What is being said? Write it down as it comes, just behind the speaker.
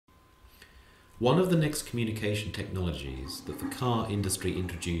One of the next communication technologies that the car industry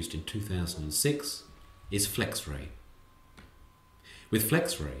introduced in 2006 is FlexRay. With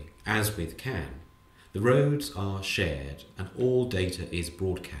FlexRay, as with CAN, the roads are shared and all data is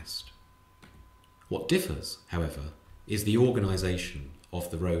broadcast. What differs, however, is the organisation of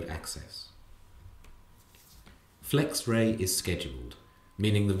the road access. FlexRay is scheduled,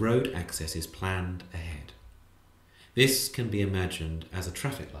 meaning the road access is planned ahead. This can be imagined as a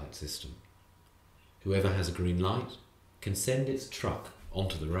traffic light system. Whoever has a green light can send its truck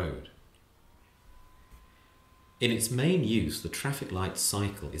onto the road. In its main use, the traffic light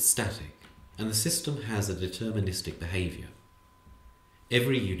cycle is static and the system has a deterministic behaviour.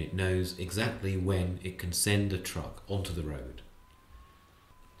 Every unit knows exactly when it can send a truck onto the road.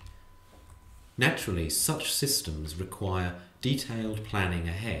 Naturally, such systems require detailed planning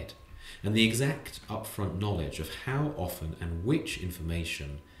ahead and the exact upfront knowledge of how often and which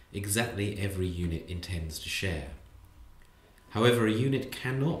information exactly every unit intends to share. However, a unit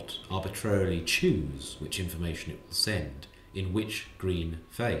cannot arbitrarily choose which information it will send in which green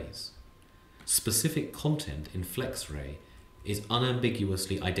phase. Specific content in FlexRay is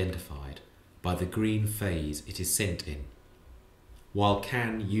unambiguously identified by the green phase it is sent in. While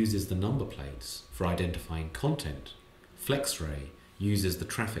CAN uses the number plates for identifying content, FlexRay uses the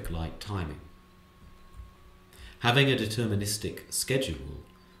traffic light timing. Having a deterministic schedule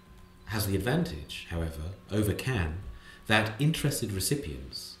has the advantage, however, over CAN that interested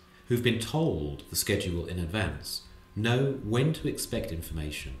recipients who've been told the schedule in advance know when to expect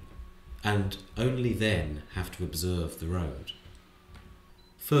information and only then have to observe the road.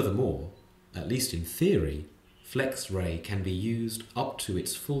 Furthermore, at least in theory, FlexRay can be used up to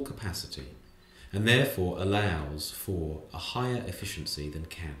its full capacity and therefore allows for a higher efficiency than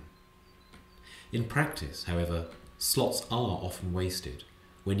CAN. In practice, however, slots are often wasted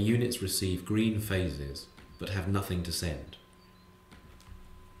when units receive green phases but have nothing to send.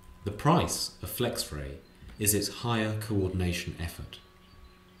 The price of FlexRay is its higher coordination effort.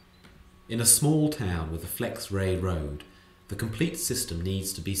 In a small town with a FlexRay road, the complete system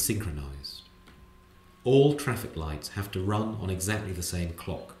needs to be synchronized. All traffic lights have to run on exactly the same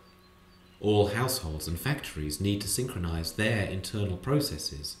clock. All households and factories need to synchronize their internal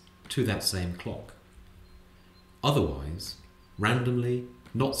processes to that same clock. Otherwise, randomly,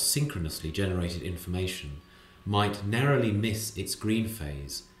 not synchronously generated information might narrowly miss its green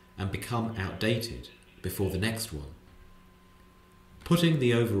phase and become outdated before the next one. Putting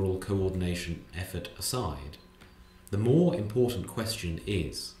the overall coordination effort aside, the more important question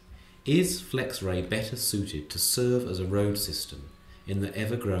is FlexRay better suited to serve as a road system in the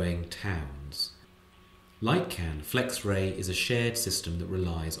ever-growing towns? Like CAN, FlexRay is a shared system that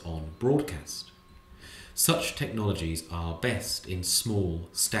relies on broadcast. Such technologies are best in small,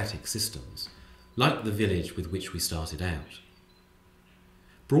 static systems, like the village with which we started out.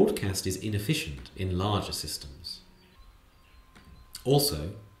 Broadcast is inefficient in larger systems.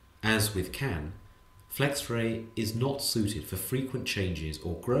 Also, as with CAN, FlexRay is not suited for frequent changes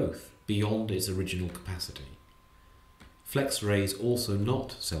or growth beyond its original capacity. FlexRay is also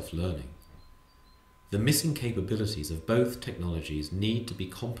not self-learning. The missing capabilities of both technologies need to be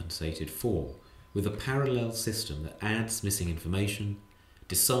compensated for with a parallel system that adds missing information,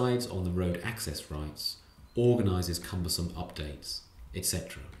 decides on the road access rights, organises cumbersome updates,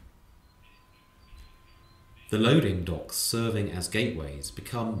 etc. The loading docks serving as gateways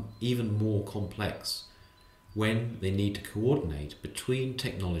become even more complex when they need to coordinate between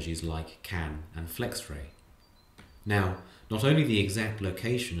technologies like CAN and FlexRay. Now, not only the exact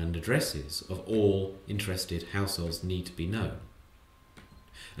location and addresses of all interested households need to be known.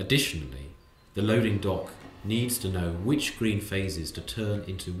 Additionally, the loading dock needs to know which green phases to turn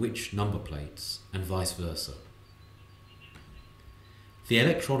into which number plates and vice versa. The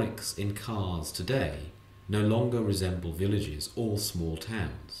electronics in cars today no longer resemble villages or small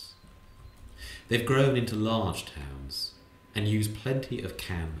towns. They've grown into large towns and use plenty of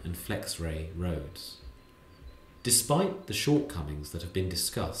CAN and FlexRay roads. Despite the shortcomings that have been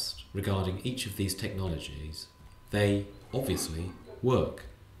discussed regarding each of these technologies, they obviously work.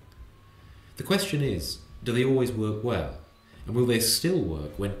 The question is, do they always work well? And will they still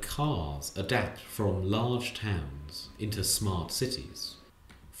work when cars adapt from large towns into smart cities?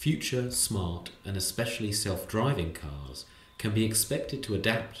 Future smart and especially self-driving cars can be expected to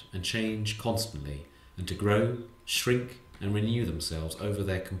adapt and change constantly and to grow, shrink and renew themselves over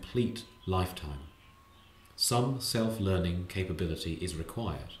their complete lifetime. Some self-learning capability is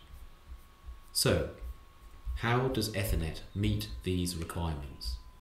required. So, how does Ethernet meet these requirements?